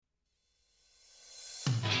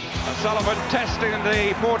O'Sullivan testing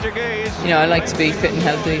the Portuguese. You know, I like to be fit and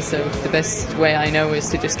healthy, so the best way I know is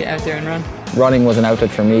to just get out there and run. Running was an outlet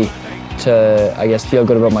for me to, I guess, feel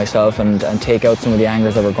good about myself and take out some of the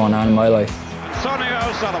angers that were going on in my life. Sonny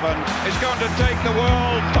O'Sullivan is going to take the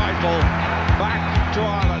world title back to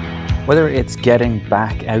Ireland. Whether it's getting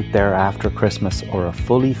back out there after Christmas or a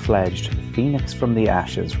fully fledged Phoenix from the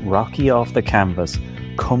ashes, Rocky off the canvas,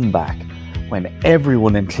 comeback when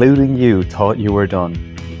everyone, including you, thought you were done,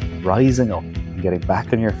 rising up and getting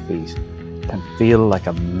back on your feet can feel like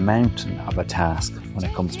a mountain of a task when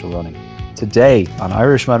it comes to running. Today on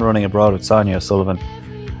Irishman Running Abroad with Sonia O'Sullivan,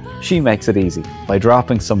 she makes it easy by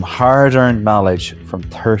dropping some hard-earned knowledge from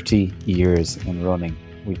 30 years in running.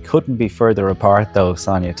 We couldn't be further apart though,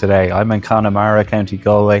 Sonia, today. I'm in Connemara, County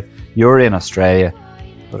Galway. You're in Australia.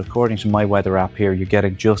 But according to my weather app here, you're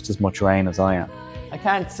getting just as much rain as I am. I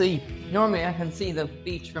can't see. Normally I can see the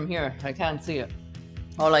beach from here. I can't see it.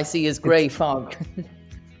 All I see is grey fog.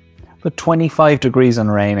 But 25 degrees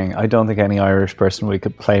and raining, I don't think any Irish person would be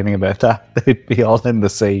complaining about that. They'd be all in the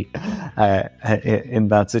sea in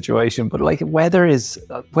that situation. But like weather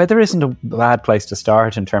isn't a bad place to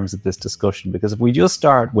start in terms of this discussion, because if we just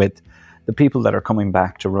start with the people that are coming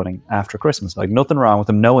back to running after Christmas, like nothing wrong with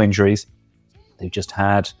them, no injuries, they've just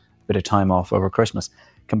had a bit of time off over Christmas.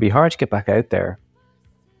 It can be hard to get back out there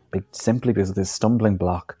simply because of this stumbling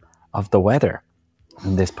block of the weather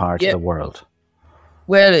in this part of the world.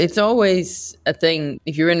 Well, it's always a thing.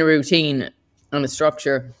 If you're in a routine and a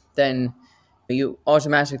structure, then you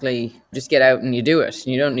automatically just get out and you do it. And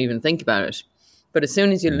you don't even think about it. But as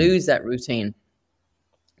soon as you lose that routine,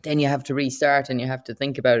 then you have to restart and you have to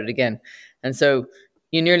think about it again. And so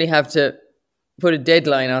you nearly have to put a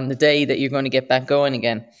deadline on the day that you're going to get back going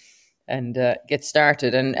again and get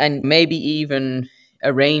started and maybe even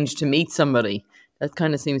arrange to meet somebody. That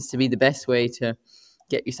kind of seems to be the best way to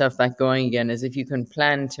get yourself back going again, is if you can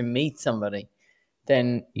plan to meet somebody,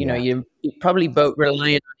 then you know you probably both rely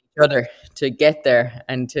on each other to get there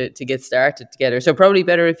and to get started together. So probably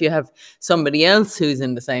better if you have somebody else who's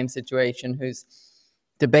in the same situation, who's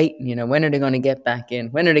debating, you know, when are they going to get back in,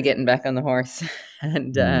 when are they getting back on the horse,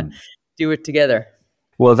 and do it together.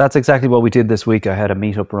 Well, that's exactly what we did this week. I had a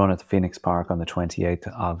meetup run at the Phoenix Park on the 28th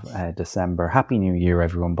of December. Happy New Year,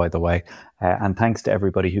 everyone, by the way. And thanks to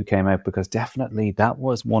everybody who came out, because definitely that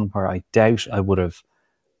was one where I doubt I would have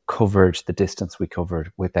covered the distance we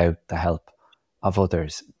covered without the help of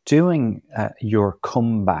others. Doing your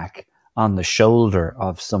comeback on the shoulder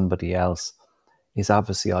of somebody else is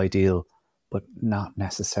obviously ideal, but not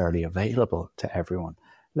necessarily available to everyone.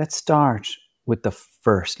 Let's start with the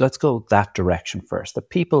first. Let's go that direction first. The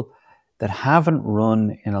people that haven't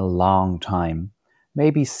run in a long time,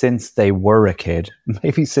 maybe since they were a kid,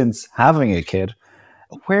 maybe since having a kid,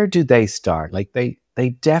 where do they start? Like they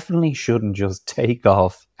definitely shouldn't just take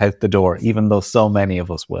off out the door, even though so many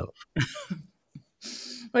of us will.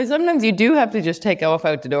 Well, sometimes you do have to just take off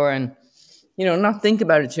out the door and, you know, not think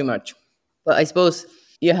about it too much. But I suppose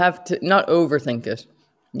you have to not overthink it.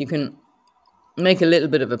 You can make a little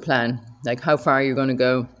bit of a plan, like how far you're going to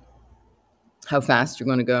go, how fast you're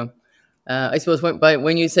going to go. I suppose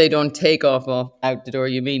when you say don't take off out the door,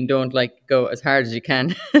 you mean don't like go as hard as you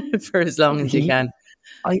can for as long as you can.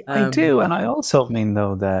 I do, and I also mean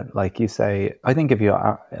though that, like you say, I think if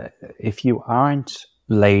you aren't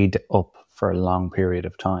laid up for a long period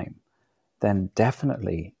of time, then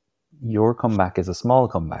definitely your comeback is a small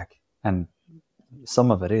comeback, and some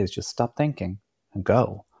of it is just stop thinking and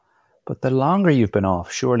go. But the longer you've been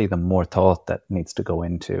off, surely the more thought that needs to go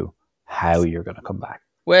into how you're going to come back.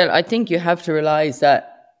 Well, I think you have to realize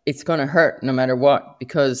that it's going to hurt no matter what,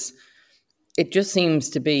 because it just seems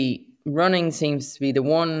to be, running seems to be the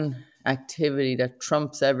one activity that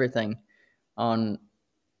trumps everything on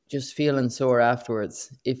just feeling sore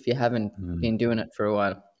afterwards if you haven't been doing it for a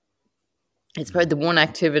while. It's probably the one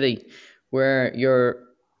activity where you're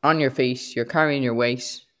on your feet, you're carrying your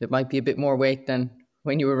weight. It might be a bit more weight than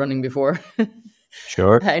when you were running before.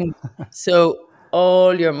 Sure. And so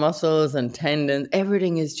all your muscles and tendons,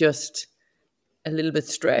 everything is just a little bit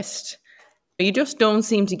stressed. You just don't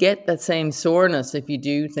seem to get that same soreness if you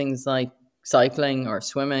do things like cycling or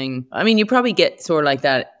swimming. I mean, you probably get sore like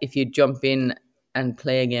that if you jump in and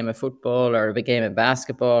play a game of football or a game of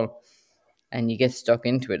basketball and you get stuck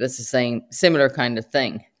into it. It's the same, similar kind of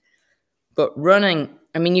thing. But running,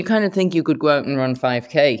 I mean, you kind of think you could go out and run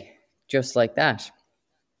 5K just like that.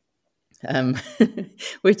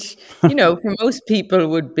 Which, you know, for most people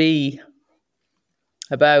would be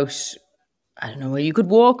about, I don't know, you could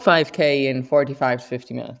walk 5K in 45 to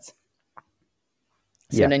 50 minutes.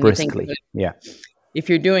 So yeah, then briskly. You think, yeah. if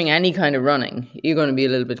you're doing any kind of running, you're going to be a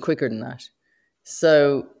little bit quicker than that.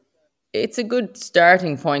 So it's a good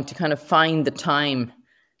starting point to kind of find the time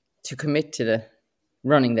to commit to the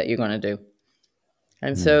running that you're going to do.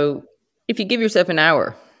 And so if you give yourself an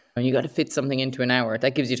hour, and you got to fit something into an hour,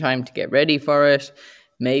 that gives you time to get ready for it,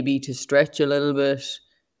 maybe to stretch a little bit,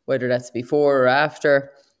 whether that's before or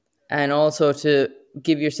after, and also to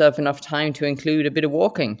give yourself enough time to include a bit of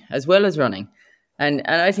walking as well as running. And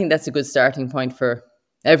I think that's a good starting point for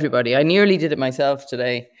everybody. I nearly did it myself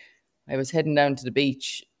today. I was heading down to the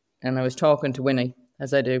beach and I was talking to Winnie,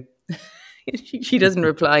 as I do. She doesn't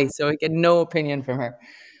reply, so I get no opinion from her.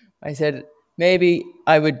 I said, maybe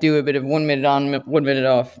I would do a bit of 1 minute on, 1 minute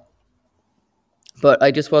off. But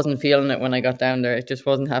I just wasn't feeling it when I got down there. It just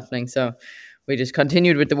wasn't happening. So we just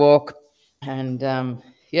continued with the walk. And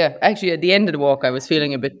actually at the end of the walk, I was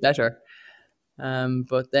feeling a bit better.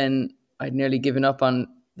 But then I'd nearly given up on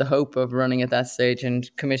the hope of running at that stage and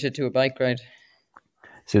committed to a bike ride.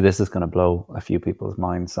 So this is going to blow a few people's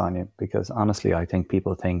minds, Sonia, because honestly, I think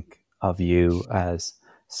people think of you as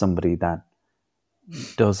somebody that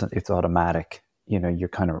doesn't, it's automatic. You know, you're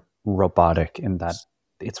kind of robotic in that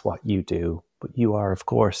it's what you do. But you are, of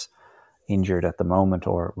course, injured at the moment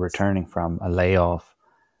or returning from a layoff.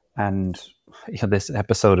 And this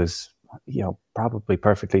episode is, probably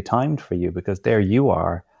perfectly timed for you, because there you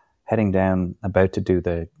are heading down, about to do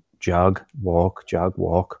the jog, walk.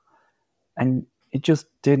 And it just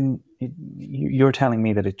didn't, you're telling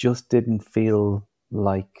me that it just didn't feel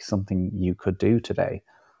like something you could do today.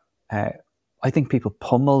 I think people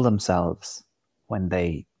pummel themselves when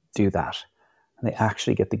they do that. And they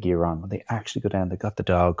actually get the gear on, when they actually go down, they got the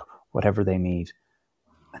dog, whatever they need,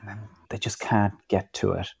 and then they just can't get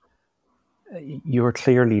to it. You're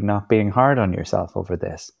clearly not being hard on yourself over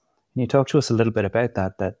this. Can you talk to us a little bit about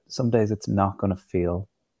that some days it's not going to feel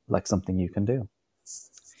like something you can do?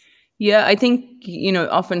 Yeah, I think,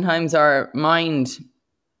 oftentimes our mind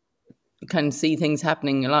can see things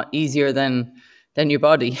happening a lot easier than your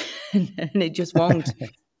body. And it just won't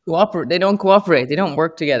cooperate. They don't cooperate. They don't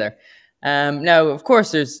work together. Now, of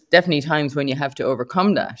course, there's definitely times when you have to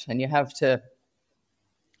overcome that and you have to,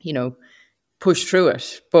 push through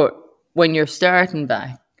it. But when you're starting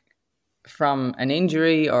back from an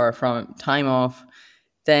injury or from time off,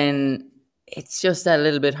 then it's just that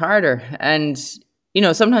little bit harder. And,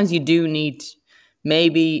 sometimes you do need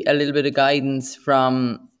maybe a little bit of guidance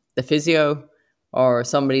from the physio or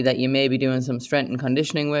somebody that you may be doing some strength and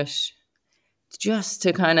conditioning with, just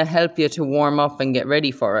to kind of help you to warm up and get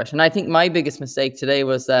ready for it. And I think my biggest mistake today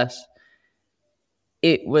was that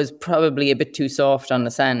it was probably a bit too soft on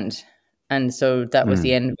the sand. And so that was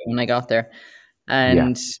the end of it when I got there.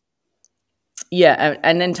 And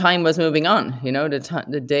and then time was moving on,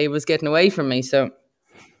 the day was getting away from me. So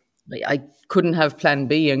I couldn't have plan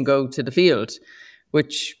B and go to the field,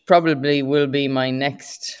 which probably will be my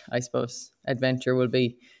next, I suppose, adventure, will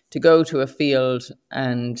be to go to a field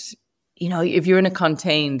and, if you're in a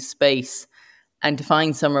contained space, and to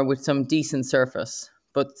find somewhere with some decent surface,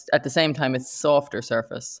 but at the same time, it's softer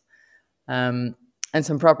surface, and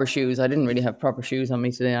some proper shoes. I didn't really have proper shoes on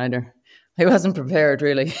me today either. I wasn't prepared,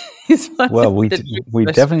 really. Well, we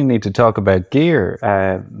definitely need to talk about gear.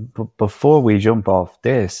 Before we jump off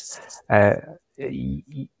this,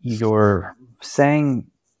 you're saying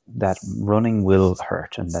that running will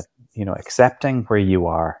hurt, and that, accepting where you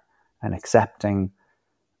are and accepting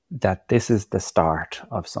that this is the start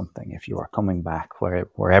of something, if you are coming back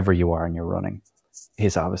wherever you are in your running,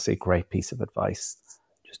 is obviously a great piece of advice.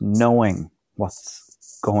 Just knowing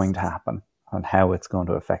what's going to happen and how it's going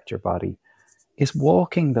to affect your body. Is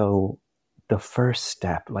walking, though, the first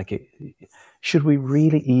step? Should we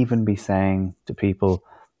really even be saying to people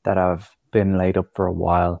that have been laid up for a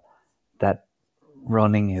while that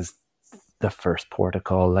running is the first port of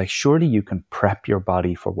call? Surely you can prep your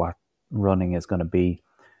body for what running is going to be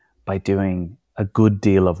by doing a good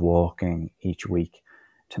deal of walking each week.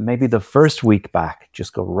 To maybe the first week back,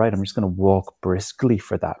 just go, right, I'm just going to walk briskly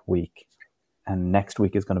for that week. And next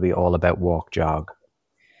week is going to be all about walk, jog.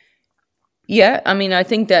 Yeah, I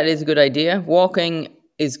think that is a good idea. Walking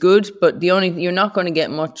is good, but you're not going to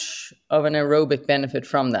get much of an aerobic benefit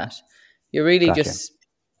from that. You're really just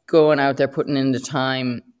going out there, putting in the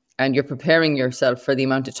time, and you're preparing yourself for the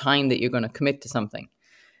amount of time that you're going to commit to something.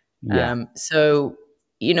 Yeah.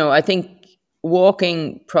 I think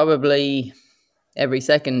walking probably every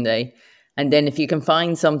second day, and then if you can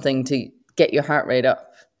find something to get your heart rate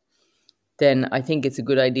up, then I think it's a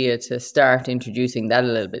good idea to start introducing that a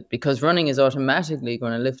little bit, because running is automatically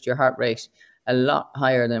going to lift your heart rate a lot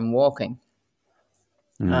higher than walking.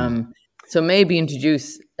 So maybe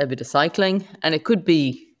introduce a bit of cycling, and it could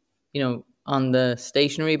be, on the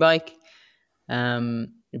stationary bike, a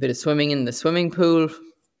bit of swimming in the swimming pool.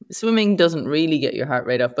 Swimming doesn't really get your heart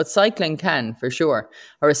rate up, but cycling can for sure.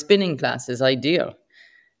 Or a spinning class is ideal.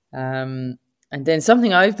 And then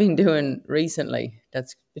something I've been doing recently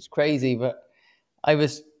it's crazy, but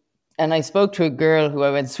I spoke to a girl who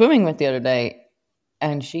I went swimming with the other day,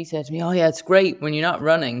 and she said to me, "Oh yeah, it's great when you're not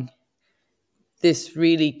running. This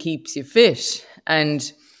really keeps you fit."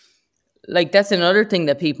 And like, that's another thing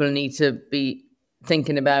that people need to be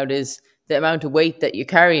thinking about is the amount of weight that you're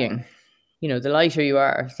carrying. The lighter you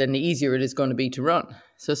are, then the easier it is going to be to run.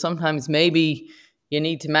 So sometimes maybe you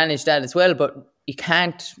need to manage that as well, but you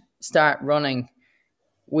can't start running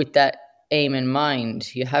with that aim in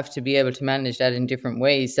mind. You have to be able to manage that in different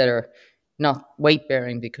ways that are not weight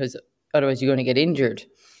bearing, because otherwise you're going to get injured.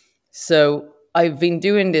 So I've been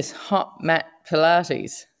doing this hot mat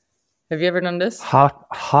Pilates. Have you ever done this?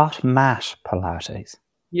 Hot mat Pilates.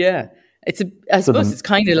 Yeah. I suppose it's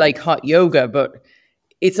kind of like hot yoga, but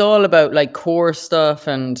it's all about like core stuff,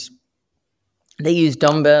 and they use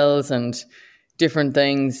dumbbells and different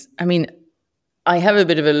things. I mean, I have a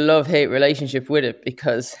bit of a love-hate relationship with it,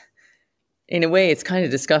 because in a way it's kind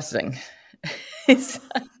of disgusting.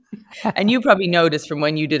 And you probably noticed from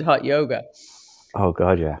when you did hot yoga. Oh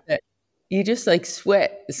God, yeah. You just like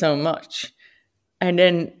sweat so much. And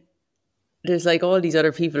then there's like all these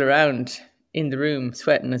other people around in the room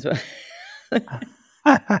sweating as well.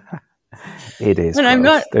 It is. And I'm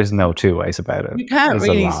not. There's no two ways about it. You can't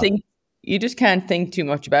really think. You just can't think too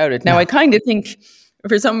much about it. Now, I kind of think,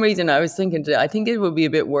 for some reason, I was thinking I think it would be a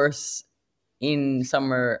bit worse in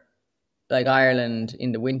somewhere like Ireland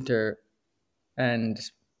in the winter, and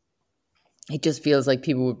it just feels like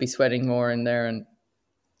people would be sweating more in there. And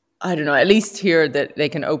I don't know. At least here that they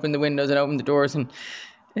can open the windows and open the doors and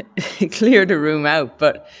clear the room out.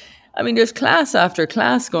 But I mean, there's class after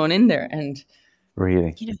class going in there, and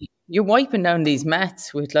really, you're wiping down these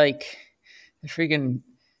mats with like a friggin'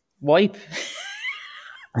 wipe.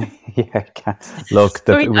 Yeah, look,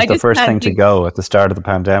 it was the first thing to go at the start of the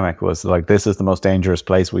pandemic. Was like, this is the most dangerous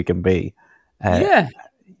place we can be. It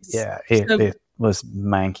was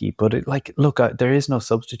manky, but there is no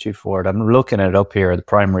substitute for it. I'm looking it up here. The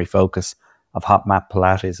primary focus of hot mat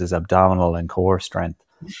Pilates is abdominal and core strength,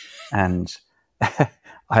 and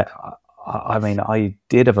I mean, I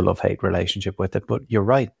did have a love-hate relationship with it, but you're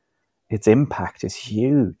right. Its impact is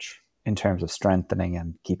huge in terms of strengthening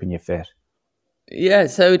and keeping you fit. Yeah.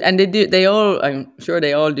 So, and I'm sure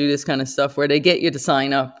they all do this kind of stuff where they get you to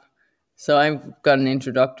sign up. So I've got an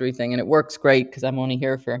introductory thing, and it works great because I'm only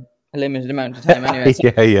here for a limited amount of time anyway.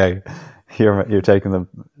 So. Yeah. You're taking the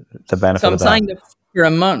benefit of that. So I'm signed up for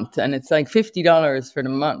a month, and it's like $50 for the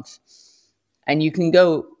month. And you can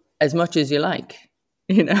go as much as you like.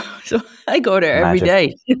 So I go there every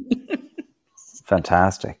day.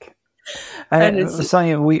 Fantastic.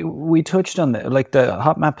 Sonia, we touched on the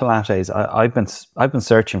hot mat Pilates. I've been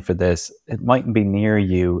searching for this. It mightn't be near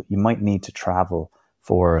you. You might need to travel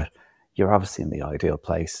for it. You're obviously in the ideal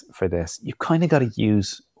place for this. You kind of got to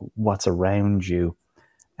use what's around you.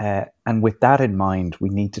 And with that in mind, we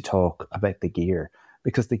need to talk about the gear,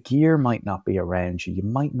 because the gear might not be around you. You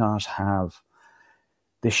might not have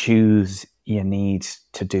the shoes you need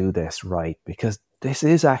to do this right, because this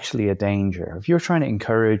is actually a danger. If you're trying to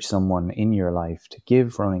encourage someone in your life to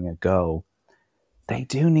give running a go, they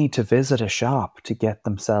do need to visit a shop to get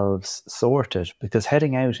themselves sorted, because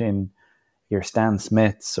heading out in your Stan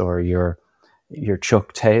Smiths or your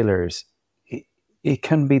Chuck Taylors, it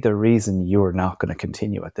can be the reason you're not going to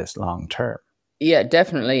continue at this long term. Yeah,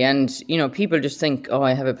 definitely. And, people just think, oh,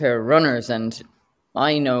 I have a pair of runners. And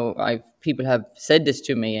I know people have said this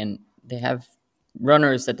to me, and they have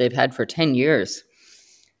runners that they've had for 10 years.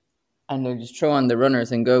 And they'll just throw on the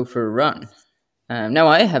runners and go for a run. Now,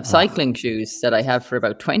 I have cycling shoes that I have for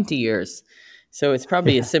about 20 years. So it's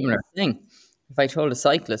probably a similar thing. If I told a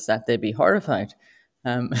cyclist that, they'd be horrified.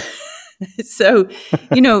 So,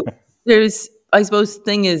 I suppose the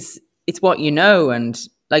thing is, it's what you know. And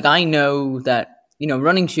like, I know that,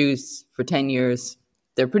 running shoes for 10 years,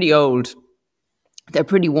 they're pretty old. They're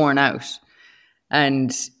pretty worn out.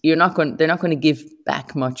 And they're not going to give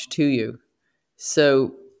back much to you.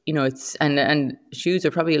 So, it's, and shoes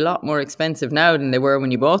are probably a lot more expensive now than they were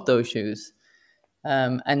when you bought those shoes.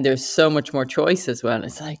 And there's so much more choice as well.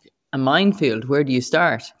 It's like a minefield. Where do you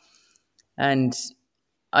start? And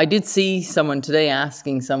I did see someone today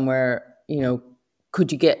asking somewhere,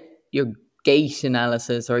 could you get your gait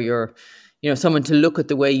analysis or your, someone to look at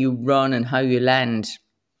the way you run and how you land?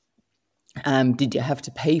 Did you have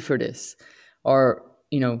to pay for this? Or,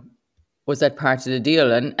 was that part of the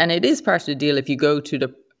deal. And it is part of the deal if you go to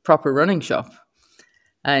the proper running shop,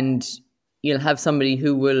 and you'll have somebody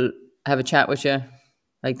who will have a chat with you,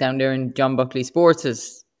 like down there in John Buckley Sports,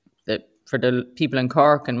 is that for the people in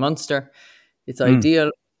Cork and Munster, it's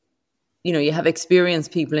ideal. You know, you have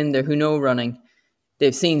experienced people in there who know running.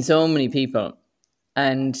 They've seen so many people,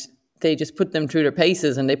 and they just put them through their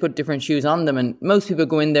paces, and they put different shoes on them. And most people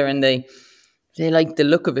go in there and they like the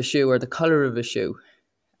look of a shoe or the color of a shoe.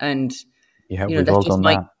 And, Yeah, you know, we've that all just done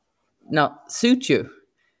might that. not suit you,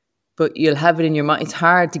 but you'll have it in your mind. It's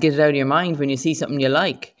hard to get it out of your mind when you see something you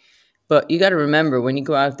like. But you got to remember, when you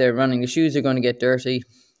go out there running, the shoes are going to get dirty.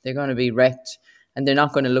 They're going to be wrecked, and they're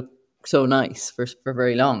not going to look so nice for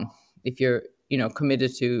very long if you're, you know,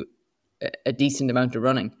 committed to a decent amount of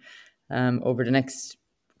running over the next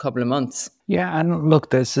couple of months. Yeah, and look,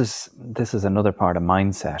 this is another part of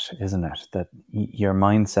mindset, isn't it? That your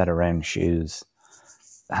mindset around shoes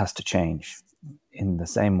has to change in the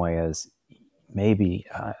same way as maybe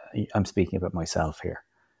I'm speaking about myself here.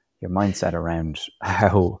 Your mindset around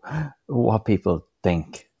what people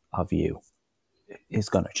think of you is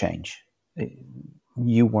going to change.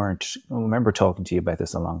 You weren't. I remember talking to you about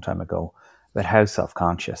this a long time ago, about how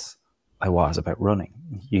self-conscious I was about running.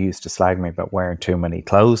 You used to slag me about wearing too many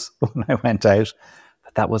clothes when I went out,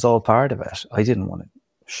 but that was all part of it. I didn't want to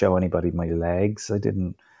show anybody my legs.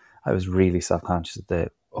 I was really self-conscious of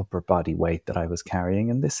the upper body weight that I was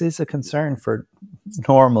carrying. And this is a concern for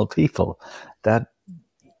normal people, that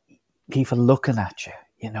people looking at you,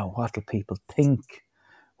 you know, what will people think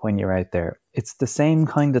when you're out there? It's the same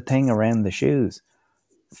kind of thing around the shoes.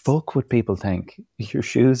 Fuck what people think. Your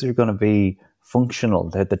shoes are going to be functional.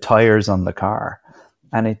 They're the tires on the car.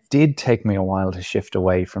 And it did take me a while to shift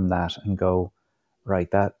away from that and go, right,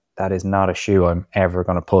 that is not a shoe I'm ever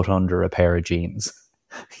going to put under a pair of jeans.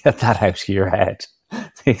 Get that out of your head.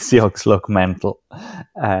 These yucks look mental.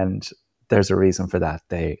 And there's a reason for that.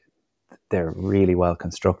 They're really well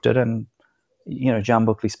constructed, and you know, John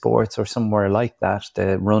Buckley Sports or somewhere like that,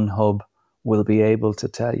 the Run Hub will be able to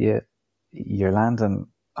tell you you're landing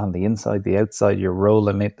on the inside, the outside, you're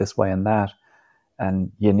rolling it this way and that,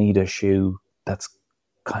 and you need a shoe that's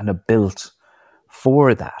kind of built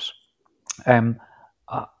for that. I'm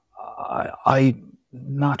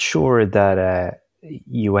not sure that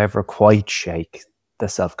you ever quite shake the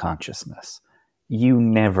self-consciousness. You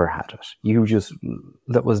never had it.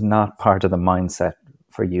 That was not part of the mindset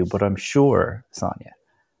for you. But I'm sure, Sonia,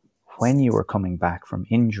 when you were coming back from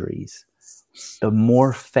injuries, the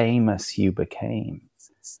more famous you became,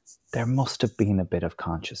 there must have been a bit of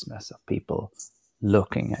consciousness of people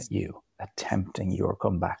looking at you, attempting your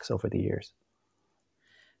comebacks over the years.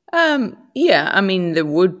 Yeah, I mean, there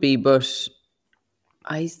would be, but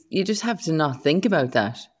you just have to not think about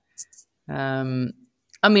that.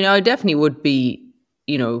 I mean, I definitely would be,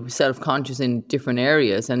 you know, self-conscious in different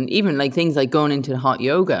areas, and even like things like going into hot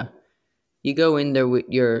yoga. You go in there with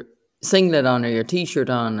your singlet on or your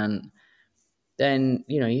t-shirt on, and then,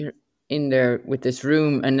 you know, you're in there with this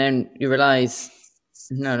room, and then you realize,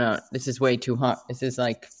 no, this is way too hot. This is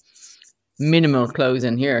like minimal clothes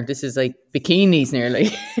in here. This is like bikinis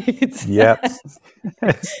nearly. Yeah.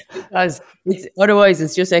 Because otherwise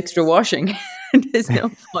it's just extra washing. There's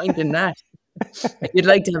no point in that. You'd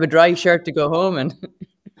like to have a dry shirt to go home in.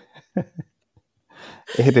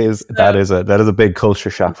 It is. That is a big culture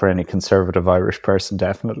shock for any conservative Irish person,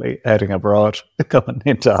 definitely heading abroad, going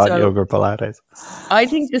into hot yoga or Pilates. I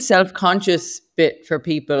think the self-conscious bit for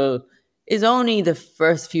people is only the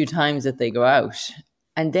first few times that they go out.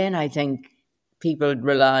 And then I think people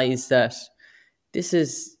realize that this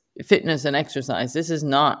is fitness and exercise. This is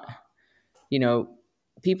not, you know,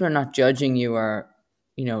 people are not judging you or,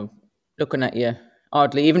 you know, looking at you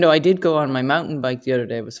oddly. Even though I did go on my mountain bike the other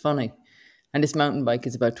day, it was funny. And this mountain bike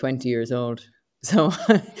is about 20 years old. So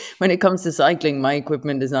when it comes to cycling, my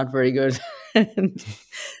equipment is not very good.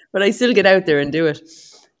 But I still get out there and do it.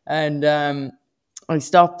 And I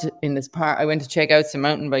stopped in this park. I went to check out some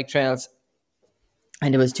mountain bike trails.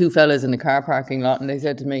 And there was two fellas in the car parking lot. And they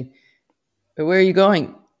said to me, "Where are you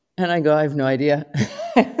going?" And I go, "I have no idea."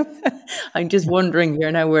 I'm just wondering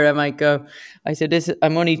here now where I might go. I said,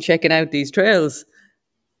 I'm only checking out these trails.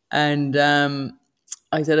 And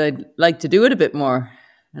I said, I'd like to do it a bit more.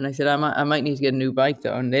 And I said, I might need to get a new bike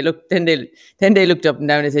though. And they looked up and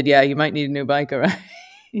down and said, "Yeah, you might need a new bike, all right."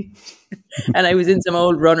 And I was in some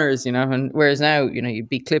old runners, you know, and whereas now, you know, you'd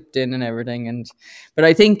be clipped in and everything. But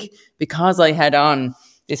I think because I had on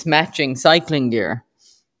this matching cycling gear.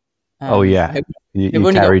 Oh yeah, you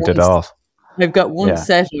carried it off. I've got one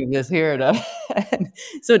set of this here.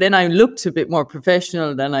 So then I looked a bit more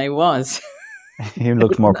professional than I was. You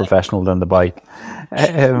looked more professional than the bike.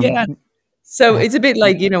 Yeah. So it's a bit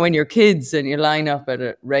like, when you're kids and you line up at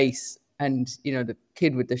a race and, the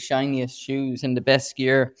kid with the shiniest shoes and the best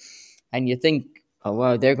gear, and you think, oh,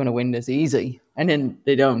 wow, they're going to win this easy. And then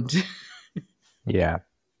they don't. Yeah.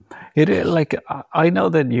 I know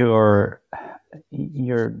that you're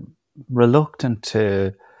reluctant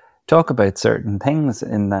to talk about certain things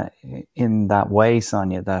in that way,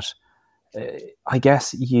 Sonia, that I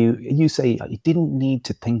guess you say you didn't need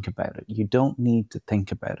to think about it. You don't need to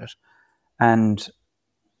think about it. And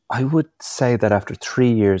I would say that after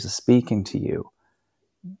 3 years of speaking to you,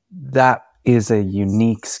 that is a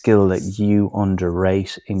unique skill that you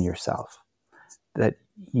underrate in yourself, that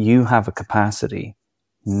you have a capacity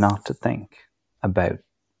not to think about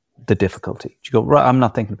the difficulty. You go, right, I'm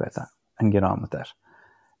not thinking about that, and get on with it.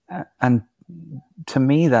 And to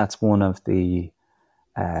me, that's one of the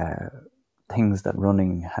things that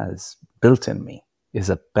running has built in me, is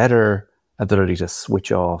a better ability to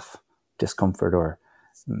switch off discomfort or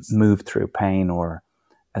move through pain, or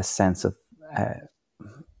a sense of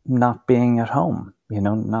not being at home,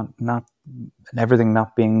 not everything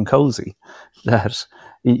not being cozy. That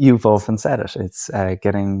you've often said it. It's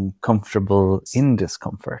getting comfortable in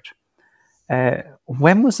discomfort.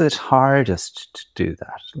 When was it hardest to do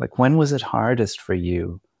that? Like, when was it hardest for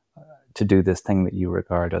you to do this thing that you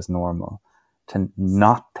regard as normal, to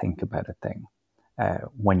not think about a thing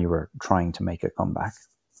when you were trying to make a comeback?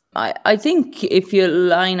 I think if you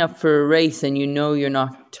line up for a race and you're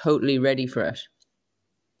not totally ready for it.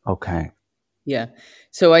 Okay. Yeah.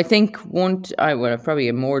 So I think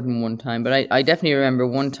probably more than one time, but I definitely remember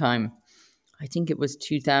one time, I think it was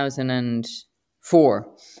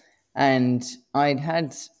 2004, and I'd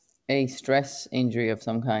had a stress injury of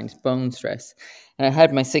some kind, bone stress, and I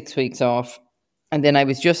had my 6 weeks off, and then I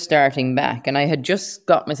was just starting back, and I had just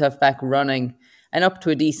got myself back running and up to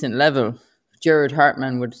a decent level. Gerard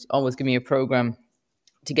Hartman would always give me a program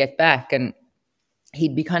to get back, and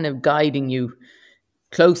he'd be kind of guiding you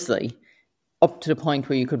closely up to the point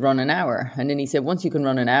where you could run an hour. And then he said, once you can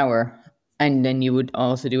run an hour, and then you would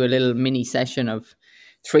also do a little mini session of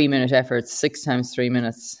 3-minute efforts, 6 times 3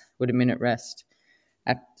 minutes with a minute rest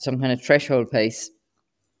at some kind of threshold pace,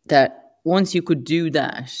 that once you could do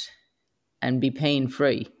that and be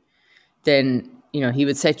pain-free, then, he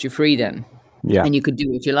would set you free then. Yeah. And you could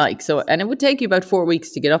do what you like. So, and it would take you about 4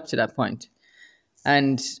 weeks to get up to that point.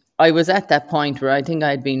 And I was at that point where I think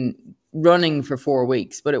I had been running for 4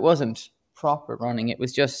 weeks, but it wasn't proper running. It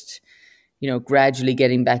was just, gradually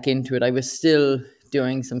getting back into it. I was still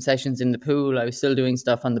doing some sessions in the pool. I was still doing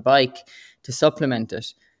stuff on the bike to supplement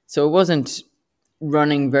it. So it wasn't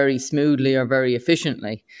running very smoothly or very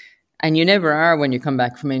efficiently. And you never are when you come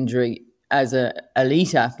back from injury as an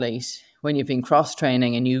elite athlete, when you've been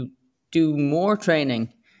cross-training and you do more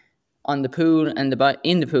training on the pool and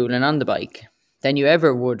in the pool and on the bike than you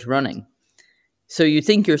ever would running. So you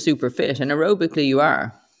think you're super fit, and aerobically you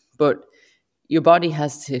are, but your body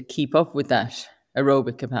has to keep up with that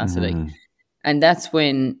aerobic capacity. Mm. And that's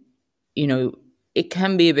when, it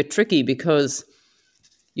can be a bit tricky, because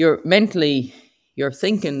you're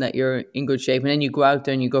thinking that you're in good shape, and then you go out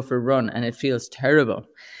there and you go for a run and it feels terrible.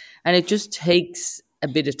 And it just takes a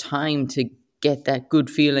bit of time to get that good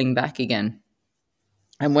feeling back again.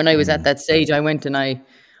 And when I was at that stage, I went and I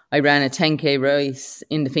ran a 10K race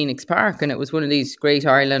in the Phoenix Park, and it was one of these Great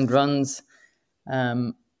Ireland runs.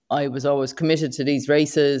 I was always committed to these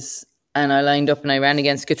races, and I lined up and I ran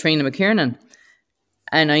against Katrina McKiernan.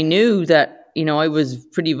 And I knew that, I was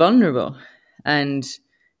pretty vulnerable, and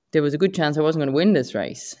there was a good chance I wasn't going to win this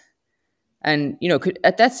race. And,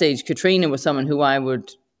 at that stage, Katrina was someone who I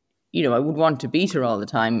would want to beat her all the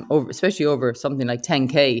time, especially over something like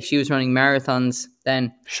 10K. She was running marathons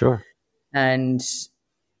then. Sure. And,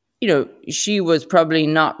 she was probably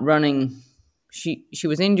not running. She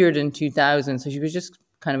was injured in 2000, so she was just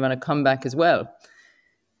kind of on a comeback as well.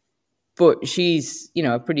 But she's,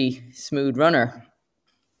 a pretty smooth runner.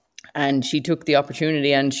 And she took the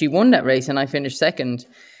opportunity and she won that race, and I finished second.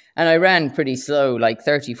 And I ran pretty slow, like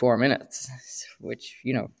 34 minutes, which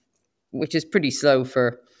is pretty slow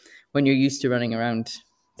for when you're used to running around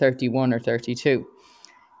 31 or 32.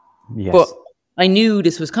 Yes. But I knew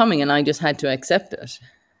this was coming, and I just had to accept it.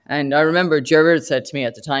 And I remember Gerard said to me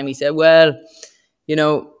at the time, he said, well,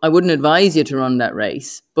 I wouldn't advise you to run that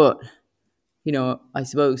race, but, I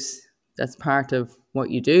suppose that's part of what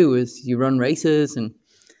you do, is you run races, and,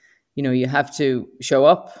 you have to show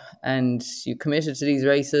up, and you committed to these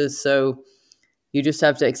races. So you just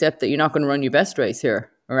have to accept that you're not going to run your best race here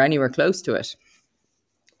or anywhere close to it.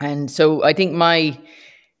 And so I think my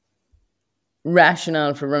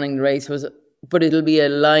rationale for running the race was but it'll be a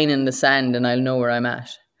line in the sand and I'll know where I'm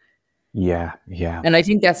at. Yeah. And I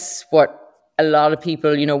think that's what a lot of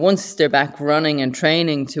people, once they're back running and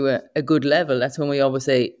training to a good level, that's when we always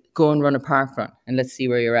say, go and run a park run and let's see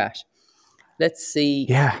where you're at. Let's see,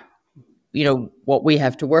 what we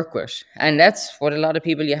have to work with. And that's what a lot of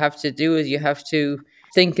people you have to do is you have to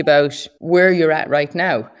think about where you're at right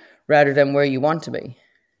now rather than where you want to be.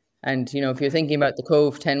 And, if you're thinking about the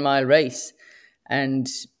Cove 10-mile race and,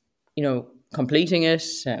 completing it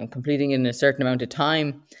and completing in a certain amount of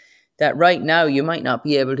time, that right now you might not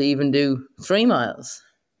be able to even do 3 miles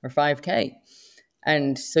or 5K.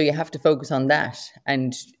 And so you have to focus on that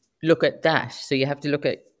and look at that. So you have to look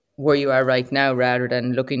at where you are right now rather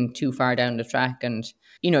than looking too far down the track. And,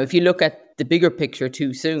 if you look at the bigger picture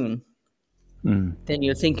too soon, then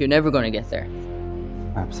you'll think you're never going to get there.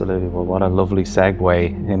 Absolutely. Well, what a lovely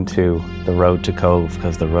segue into the road to Cove,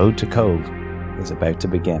 because the road to Cove is about to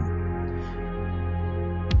begin.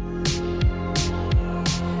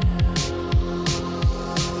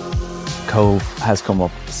 Cove has come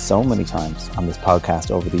up so many times on this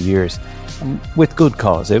podcast over the years, and with good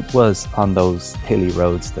cause. It was on those hilly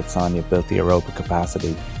roads that Sonia built the aerobic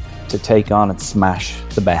capacity to take on and smash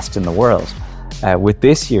the best in the world. With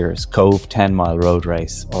this year's Cove 10-mile road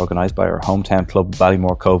race, organised by our hometown club,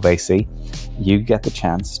 Ballymore Cove AC, you get the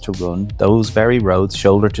chance to run those very roads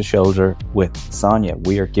shoulder to shoulder with Sonia.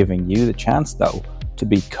 We are giving you the chance, though, to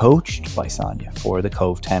be coached by Sonia for the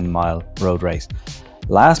Cove 10-mile road race.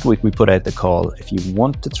 Last week we put out the call. If you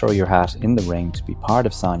want to throw your hat in the ring to be part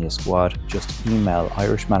of Sonia's squad, just email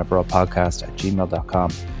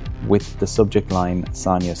irishmanabroadpodcast@gmail.com with the subject line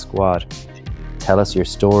Sonia Squad. Tell us your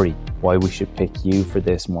story, why we should pick you for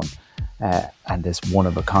this one and this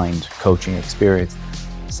one-of-a-kind coaching experience.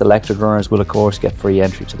 Selected runners will of course get free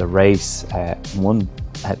entry to the race,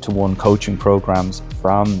 one-to-one coaching programs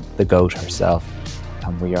from the GOAT herself.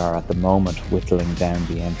 And we are at the moment whittling down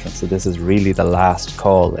the entrance. So this is really the last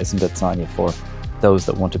call, isn't it, Sonia, for those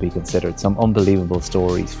that want to be considered? Some unbelievable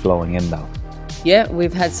stories flowing in though. Yeah,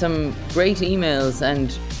 we've had some great emails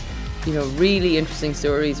and, really interesting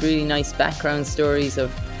stories, really nice background stories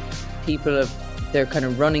of people of their kind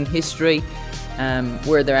of running history,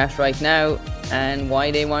 where they're at right now and why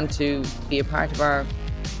they want to be a part of our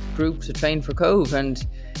group to train for Cove. And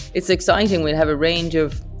it's exciting. We'll have a range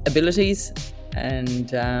of abilities.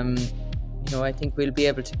 And, I think we'll be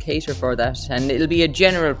able to cater for that. And it'll be a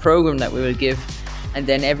general program that we will give. And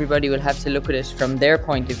then everybody will have to look at it from their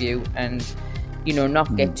point of view and,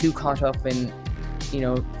 not get too caught up in,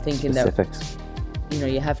 thinking specifics. That,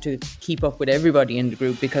 you have to keep up with everybody in the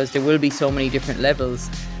group because there will be so many different levels.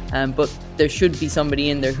 But there should be somebody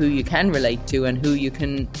in there who you can relate to and who you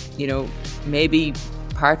can, maybe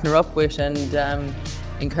partner up with and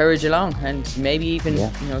encourage along and maybe even,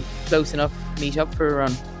 close enough meet up for a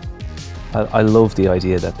run. I love the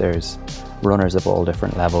idea that there's runners of all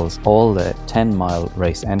different levels, all the 10-mile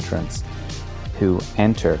race entrants who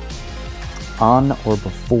enter on or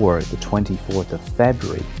before the 24th of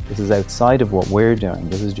February. This is outside of what we're doing.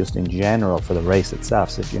 This is just in general for the race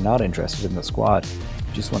itself. So if you're not interested in the squad,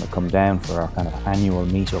 you just want to come down for our kind of annual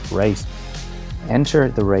meet-up race, enter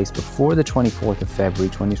the race before the 24th of February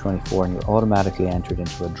 2024 and you're automatically entered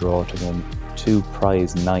into a draw to win 2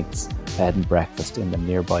 prize nights bed and breakfast in the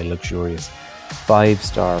nearby luxurious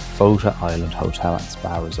 5-star Fota Island Hotel and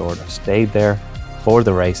Spa Resort. I've stayed there for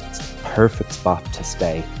the race. It's the perfect spot to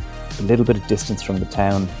stay. A little bit of distance from the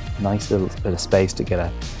town, nice little bit of space to get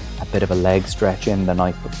a bit of a leg stretch in the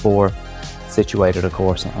night before. Situated, of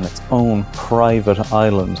course, on its own private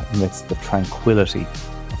island amidst the tranquility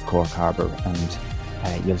of Cork Harbour, and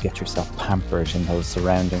you'll get yourself pampered in those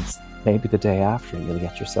surroundings. Maybe the day after you'll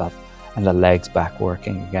get yourself and the legs back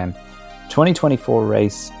working again. 2024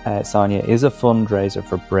 race, Sonia, is a fundraiser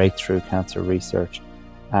for breakthrough cancer research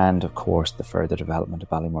and, of course, the further development of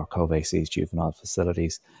Ballymore Cove AC's juvenile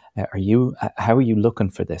facilities. How are you looking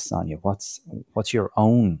for this, Sonia? What's your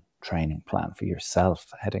own training plan for yourself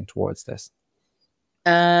heading towards this?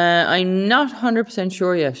 I'm not 100%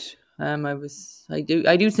 sure yet.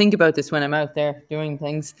 I do think about this when I'm out there doing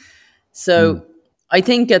things. So I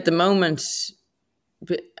think at the moment,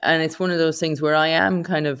 and it's one of those things where I am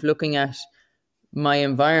kind of looking at my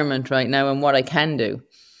environment right now and what I can do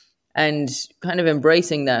and kind of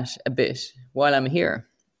embracing that a bit while I'm here.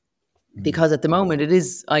 Because at the moment it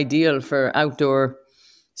is ideal for outdoor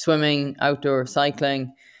swimming, outdoor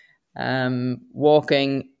cycling,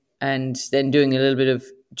 walking, and then doing a little bit of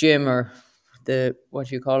gym or the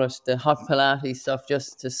hot Pilates stuff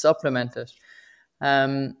just to supplement it.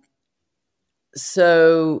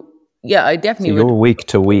 So yeah, I definitely you're week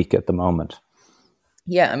to week at the moment.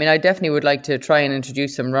 Yeah, I mean, I definitely would like to try and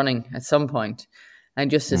introduce some running at some point, and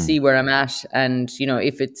just to see where I'm at, and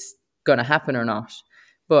if it's going to happen or not.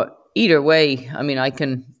 But either way, I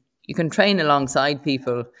mean, you can train alongside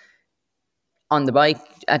people on the bike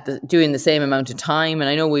doing the same amount of time. And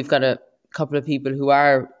I know we've got a couple of people who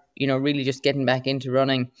are really just getting back into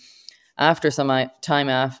running after some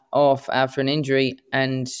time off after an injury,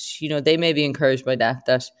 and they may be encouraged by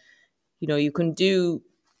that you can do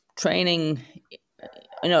training,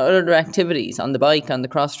 other activities on the bike, on the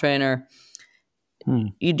cross trainer.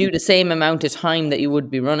 You do the same amount of time that you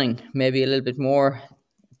would be running, maybe a little bit more.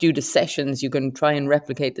 Do the sessions. You can try and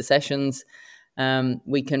replicate the sessions.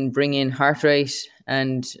 We can bring in heart rate,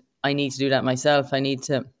 and I need to do that myself. I need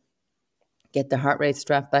to get the heart rate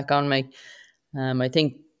strap back on me. I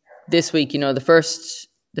think this week, the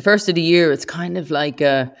first of the year, it's kind of like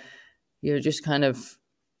you're just kind of,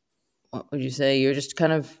 what would you say? You're just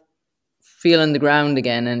kind of feeling the ground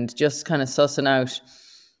again, and just kind of sussing out,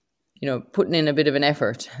 putting in a bit of an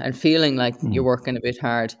effort and feeling like you're working a bit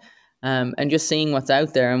hard, and just seeing what's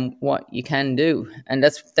out there and what you can do. And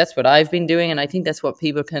that's what I've been doing. And I think that's what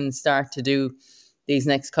people can start to do these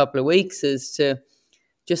next couple of weeks, is to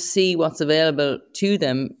just see what's available to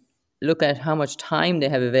them, look at how much time they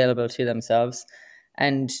have available to themselves,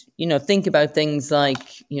 and, think about things like,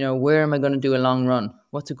 where am I going to do a long run?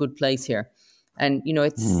 What's a good place here? And,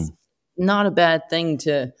 it's not a bad thing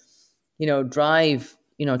to, drive,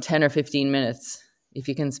 10 or 15 minutes, if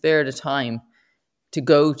you can spare the time, to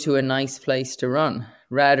go to a nice place to run,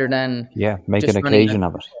 rather than make an occasion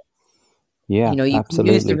of it. Yeah, you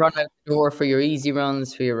absolutely. can use the run out the door for your easy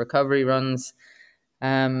runs, for your recovery runs.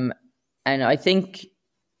 And I think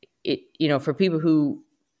for people who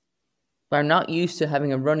are not used to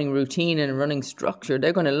having a running routine and a running structure,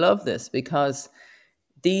 they're going to love this, because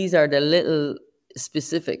these are the little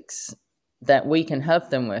specifics that we can help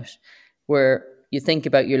them with, where you think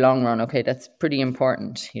about your long run. Okay, that's pretty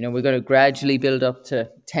important. We're going to gradually build up to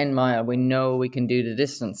 10 mile. We know we can do the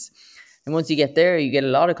distance. And once you get there, you get a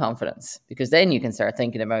lot of confidence, because then you can start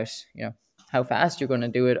thinking about, how fast you're going to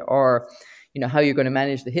do it, or, how you're going to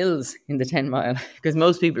manage the hills in the 10 mile, because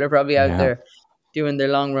most people are probably out there doing their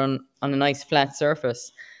long run on a nice flat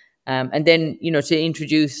surface. And then, to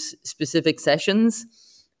introduce specific sessions.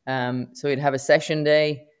 So you'd have a session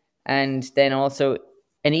day, and then also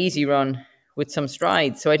an easy run with some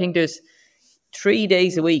strides. So I think there's 3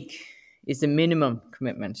 days a week is the minimum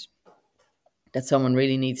commitment that someone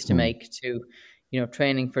really needs to make to,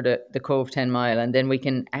 training for the Cove 10 mile. And then we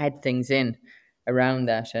can add things in around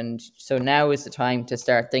that. And so now is the time to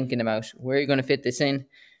start thinking about where you're going to fit this in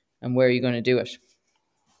and where you're going to do it.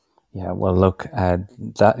 Yeah, well, look,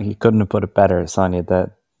 that you couldn't have put it better, Sonia.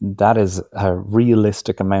 That is a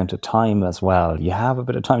realistic amount of time as well. You have a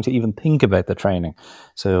bit of time to even think about the training.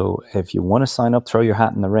 So if you want to sign up, throw your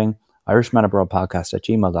hat in the ring,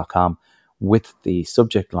 irishmanabroadpodcast@gmail.com with the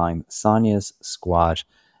subject line Sonia's Squad.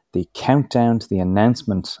 The countdown to the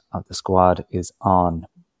announcement of the squad is on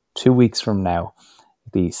 2 weeks from now,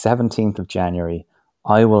 the 17th of January.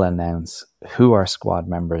 I will announce who our squad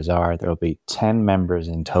members are. There will be 10 members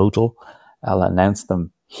in total. I'll announce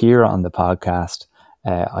them here on the podcast.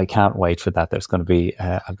 I can't wait for that. There's going to be,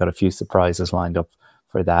 I've got a few surprises lined up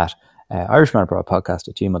for that.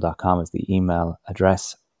 irishmanabroadpodcast@gmail.com is the email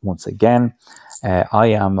address once again. I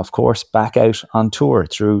am, of course, back out on tour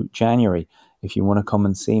through January. If you want to come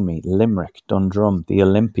and see me, Limerick, Dundrum, the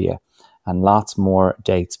Olympia, and lots more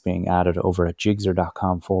dates being added over at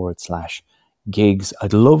jigsr.com/gigs.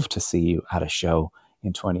 I'd love to see you at a show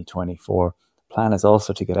in 2024. Plan is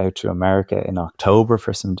also to get out to America in October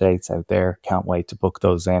for some dates out there. Can't wait to book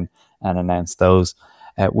those in and announce those.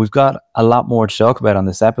 We've got a lot more to talk about on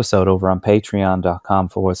this episode over on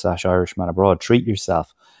patreon.com/IrishmanAbroad. Treat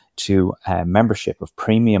yourself to a membership of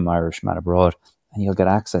Premium Irishman Abroad, and you'll get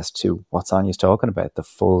access to what Sonia's talking about, the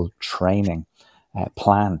full training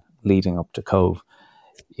plan leading up to Cove.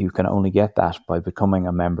 You can only get that by becoming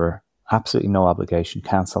a member. Absolutely no obligation.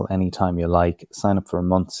 Cancel anytime you like. Sign up for a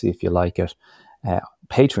month, see if you like it.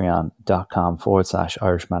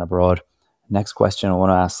 Patreon.com/Irishman Abroad. Next question I want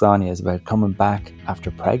to ask Sonia is about coming back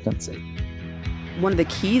after pregnancy. One of the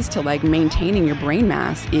keys to maintaining your brain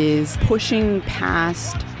mass is pushing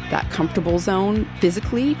past that comfortable zone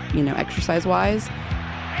physically, exercise wise.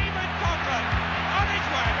 Eamon Coughlin on his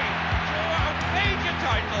way to a major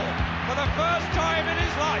title for the first time in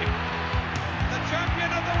his life. The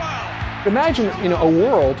champion of the world. Imagine, a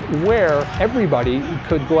world where everybody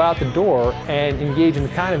could go out the door and engage in the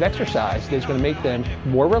kind of exercise that's going to make them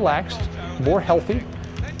more relaxed, more healthy,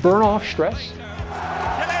 burn off stress,